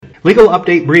Legal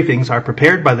update briefings are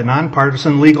prepared by the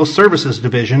Nonpartisan Legal Services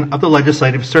Division of the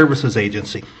Legislative Services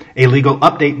Agency. A legal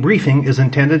update briefing is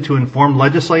intended to inform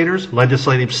legislators,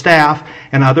 legislative staff,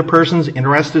 and other persons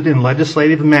interested in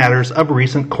legislative matters of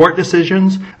recent court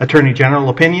decisions, attorney general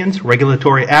opinions,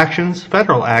 regulatory actions,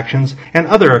 federal actions, and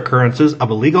other occurrences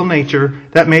of a legal nature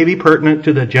that may be pertinent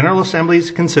to the General Assembly's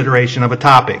consideration of a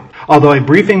topic. Although a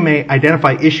briefing may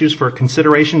identify issues for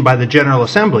consideration by the General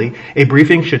Assembly, a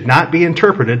briefing should not be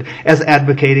interpreted as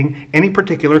advocating any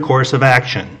particular course of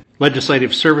action.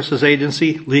 Legislative Services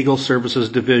Agency, Legal Services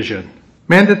Division.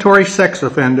 Mandatory sex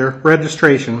offender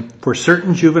registration for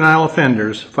certain juvenile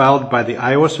offenders filed by the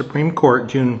Iowa Supreme Court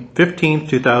June 15,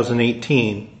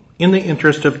 2018, in the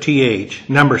interest of TH,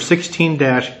 number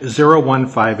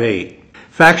 16-0158.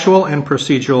 Factual and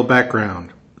procedural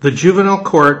background. The juvenile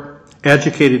court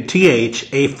adjudicated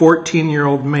TH, a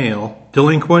 14-year-old male,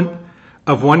 delinquent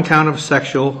of one count of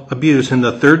sexual abuse in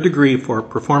the third degree for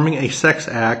performing a sex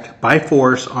act by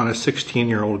force on a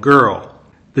 16-year-old girl.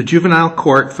 The juvenile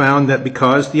court found that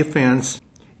because the offense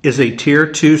is a Tier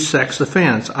 2 sex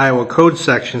offense, Iowa Code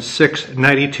Section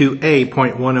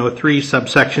 692A.103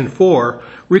 subsection 4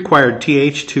 required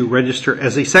TH to register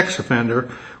as a sex offender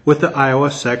with the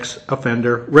Iowa Sex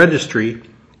Offender Registry,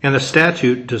 and the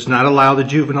statute does not allow the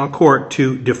juvenile court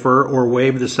to defer or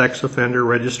waive the sex offender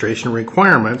registration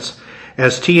requirements,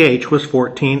 as TH was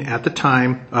 14 at the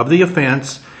time of the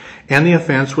offense and the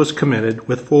offense was committed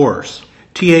with force.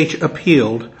 TH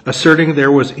appealed, asserting there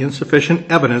was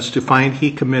insufficient evidence to find he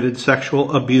committed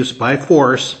sexual abuse by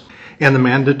force, and the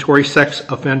mandatory sex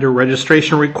offender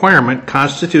registration requirement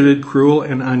constituted cruel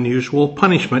and unusual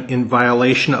punishment in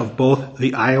violation of both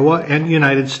the Iowa and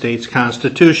United States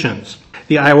constitutions.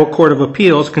 The Iowa Court of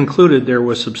Appeals concluded there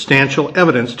was substantial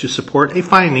evidence to support a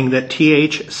finding that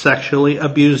TH sexually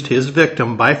abused his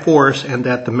victim by force and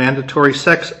that the mandatory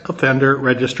sex offender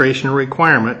registration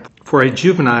requirement for a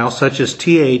juvenile such as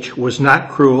TH was not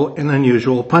cruel and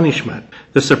unusual punishment.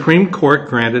 The Supreme Court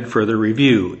granted further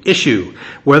review. Issue: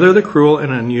 whether the cruel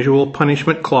and unusual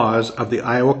punishment clause of the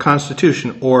Iowa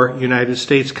Constitution or United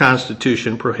States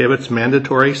Constitution prohibits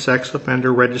mandatory sex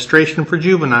offender registration for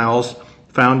juveniles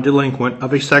found delinquent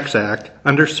of a sex act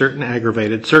under certain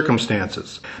aggravated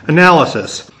circumstances.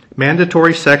 Analysis: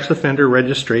 mandatory sex offender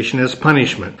registration as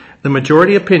punishment. The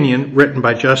majority opinion, written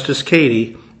by Justice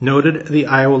Cady, noted the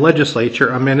Iowa legislature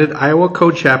amended Iowa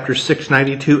Code Chapter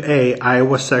 692A,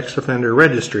 Iowa Sex Offender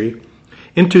Registry,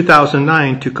 in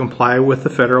 2009 to comply with the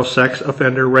Federal Sex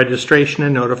Offender Registration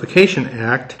and Notification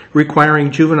Act,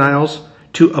 requiring juveniles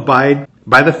to abide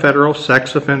by the Federal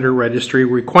Sex Offender Registry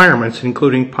requirements,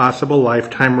 including possible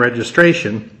lifetime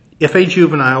registration, if a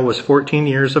juvenile was 14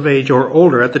 years of age or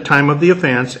older at the time of the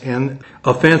offense and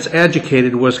offense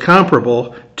adjudicated was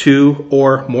comparable to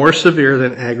or more severe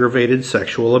than aggravated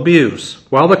sexual abuse.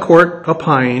 While the court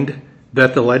opined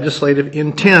that the legislative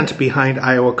intent behind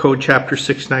Iowa Code Chapter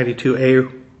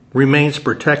 692A remains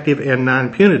protective and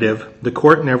non-punitive, the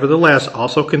court nevertheless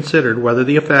also considered whether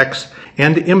the effects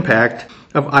and impact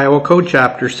of Iowa Code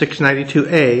Chapter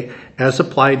 692A as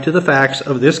applied to the facts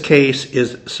of this case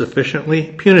is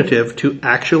sufficiently punitive to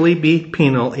actually be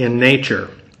penal in nature.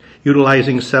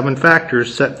 Utilizing 7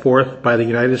 factors set forth by the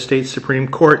United States Supreme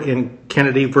Court in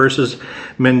Kennedy v.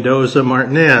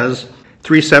 Mendoza-Martinez,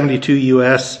 372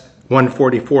 U.S.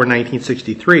 144,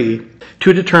 1963,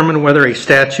 to determine whether a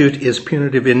statute is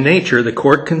punitive in nature, the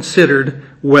court considered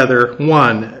whether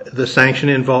 1. The sanction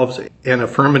involves an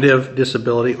affirmative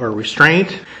disability or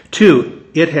restraint. 2.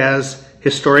 It has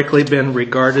historically been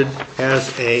regarded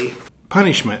as a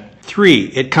punishment. 3.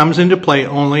 It comes into play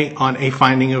only on a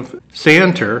finding of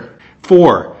scienter.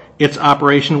 4. Its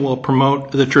operation will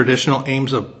promote the traditional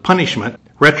aims of punishment,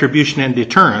 retribution, and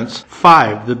deterrence.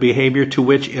 5. The behavior to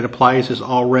which it applies is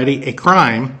already a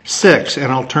crime. 6.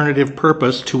 An alternative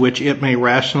purpose to which it may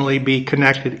rationally be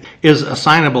connected is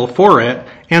assignable for it.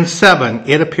 And 7.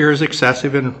 It appears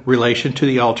excessive in relation to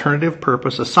the alternative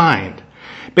purpose assigned.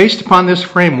 Based upon this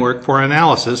framework for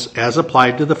analysis as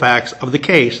applied to the facts of the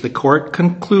case, the court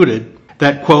concluded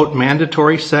that, quote,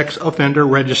 mandatory sex offender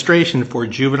registration for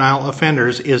juvenile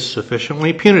offenders is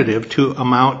sufficiently punitive to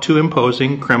amount to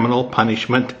imposing criminal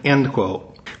punishment, end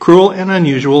quote. Cruel and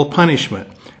unusual punishment.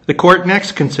 The court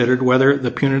next considered whether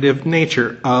the punitive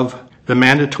nature of the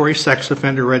mandatory sex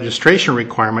offender registration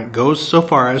requirement goes so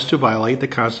far as to violate the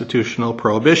constitutional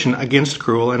prohibition against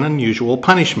cruel and unusual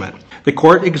punishment. The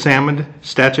court examined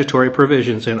statutory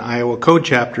provisions in Iowa Code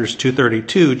Chapters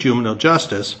 232, Juvenile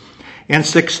Justice, and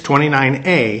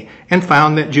 629A, and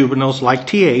found that juveniles like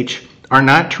TH are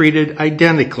not treated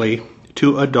identically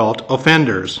to adult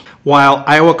offenders. While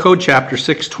Iowa Code Chapter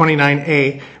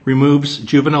 629A removes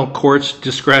juvenile court's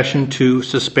discretion to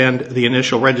suspend the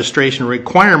initial registration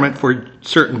requirement for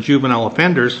certain juvenile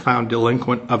offenders found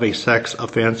delinquent of a sex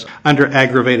offense under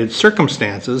aggravated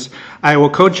circumstances, Iowa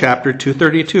Code Chapter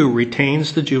 232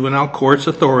 retains the juvenile court's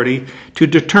authority to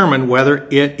determine whether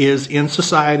it is in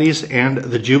society's and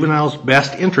the juvenile's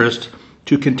best interest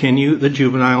to continue the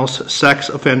juvenile's sex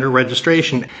offender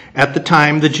registration at the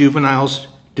time the juvenile's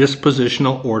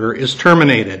dispositional order is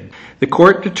terminated. The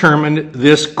court determined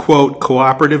this, quote,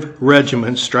 cooperative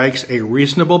regimen strikes a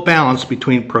reasonable balance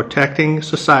between protecting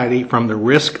society from the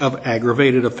risk of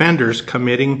aggravated offenders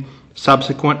committing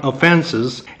subsequent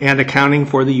offenses and accounting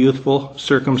for the youthful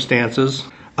circumstances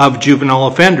of juvenile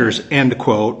offenders, end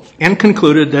quote, and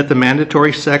concluded that the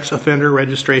mandatory sex offender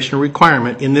registration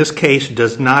requirement in this case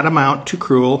does not amount to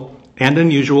cruel and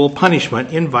unusual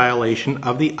punishment in violation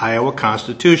of the Iowa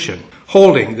Constitution.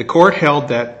 Holding, the court held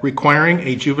that requiring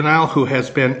a juvenile who has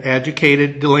been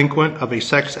adjudicated delinquent of a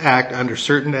sex act under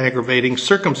certain aggravating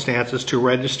circumstances to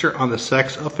register on the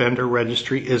sex offender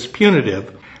registry is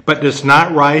punitive, but does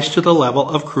not rise to the level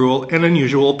of cruel and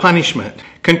unusual punishment.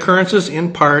 Concurrences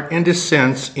in part and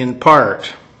dissents in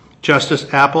part.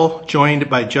 Justice Apple, joined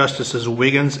by Justices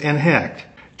Wiggins and Hecht.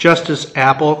 Justice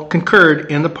Apple concurred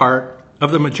in the part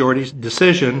of the majority's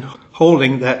decision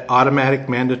holding that automatic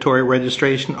mandatory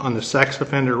registration on the sex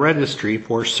offender registry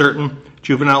for certain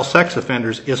juvenile sex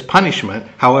offenders is punishment,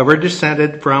 however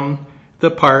dissented from the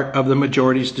part of the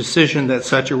majority's decision that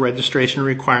such a registration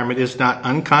requirement is not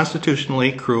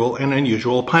unconstitutionally cruel and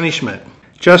unusual punishment.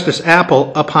 Justice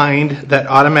Apple opined that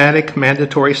automatic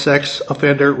mandatory sex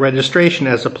offender registration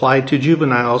as applied to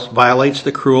juveniles violates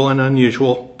the cruel and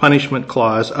unusual punishment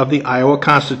clause of the Iowa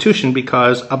Constitution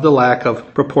because of the lack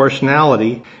of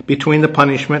proportionality between the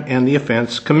punishment and the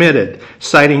offense committed,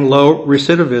 citing low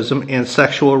recidivism and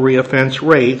sexual reoffense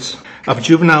rates of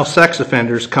juvenile sex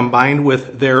offenders combined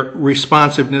with their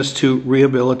responsiveness to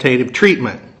rehabilitative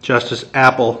treatment. Justice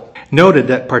Apple noted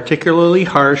that particularly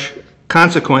harsh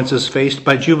consequences faced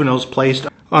by juveniles placed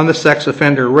on the sex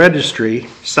offender registry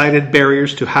cited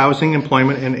barriers to housing,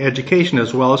 employment, and education,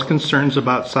 as well as concerns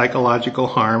about psychological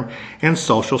harm and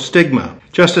social stigma.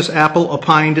 Justice Apple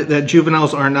opined that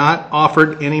juveniles are not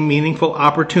offered any meaningful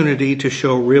opportunity to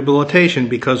show rehabilitation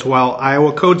because while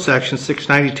Iowa Code Section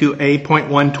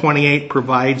 692A.128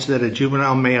 provides that a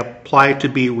juvenile may apply to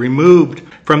be removed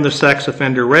from the sex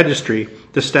offender registry,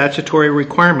 the statutory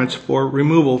requirements for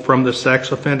removal from the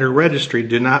sex offender registry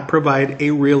do not provide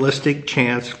a realistic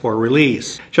chance for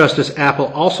release. Justice Apple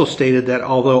also stated that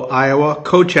although Iowa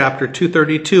Code Chapter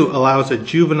 232 allows a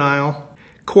juvenile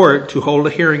court to hold a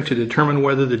hearing to determine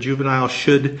whether the juvenile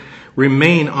should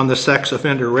remain on the sex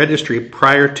offender registry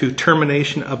prior to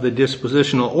termination of the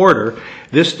dispositional order,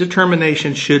 this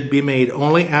determination should be made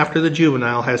only after the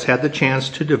juvenile has had the chance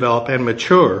to develop and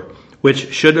mature,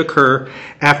 which should occur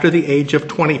after the age of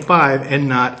 25 and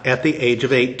not at the age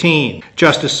of 18.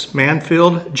 Justice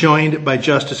Manfield, joined by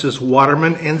Justices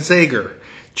Waterman and Zager.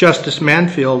 Justice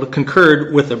Manfield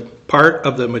concurred with a part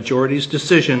of the majority's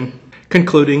decision,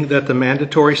 concluding that the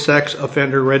mandatory sex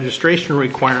offender registration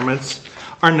requirements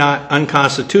are not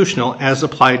unconstitutional as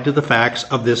applied to the facts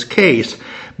of this case,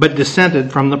 but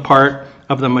dissented from the part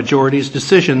of the majority's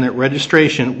decision that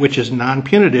registration, which is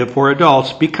non-punitive for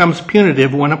adults, becomes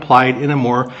punitive when applied in a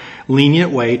more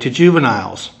lenient way to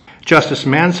juveniles. Justice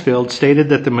Mansfield stated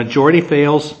that the majority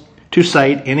fails to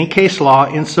cite any case law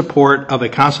in support of a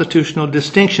constitutional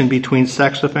distinction between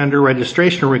sex offender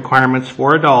registration requirements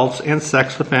for adults and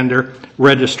sex offender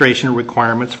registration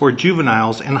requirements for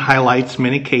juveniles and highlights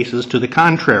many cases to the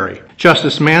contrary.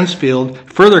 Justice Mansfield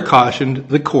further cautioned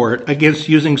the court against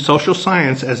using social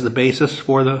science as the basis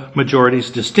for the majority's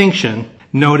distinction,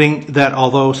 noting that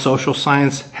although social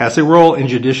science has a role in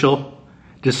judicial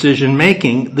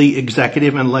decision-making, the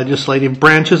executive and legislative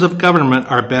branches of government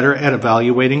are better at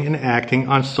evaluating and acting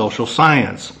on social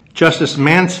science. Justice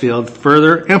Mansfield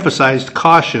further emphasized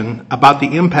caution about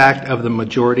the impact of the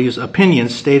majority's opinion,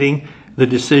 stating the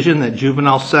decision that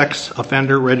juvenile sex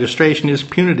offender registration is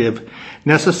punitive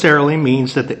necessarily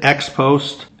means that the ex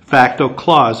post facto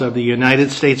clause of the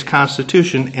United States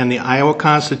Constitution and the Iowa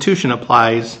Constitution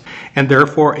applies, and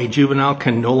therefore a juvenile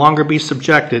can no longer be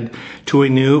subjected to a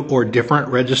new or different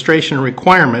registration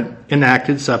requirement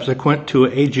enacted subsequent to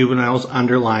a juvenile's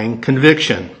underlying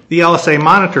conviction. The LSA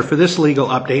monitor for this legal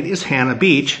update is Hannah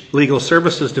Beach, Legal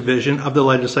Services Division of the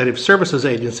Legislative Services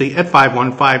Agency at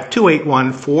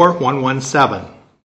 515-281-4117.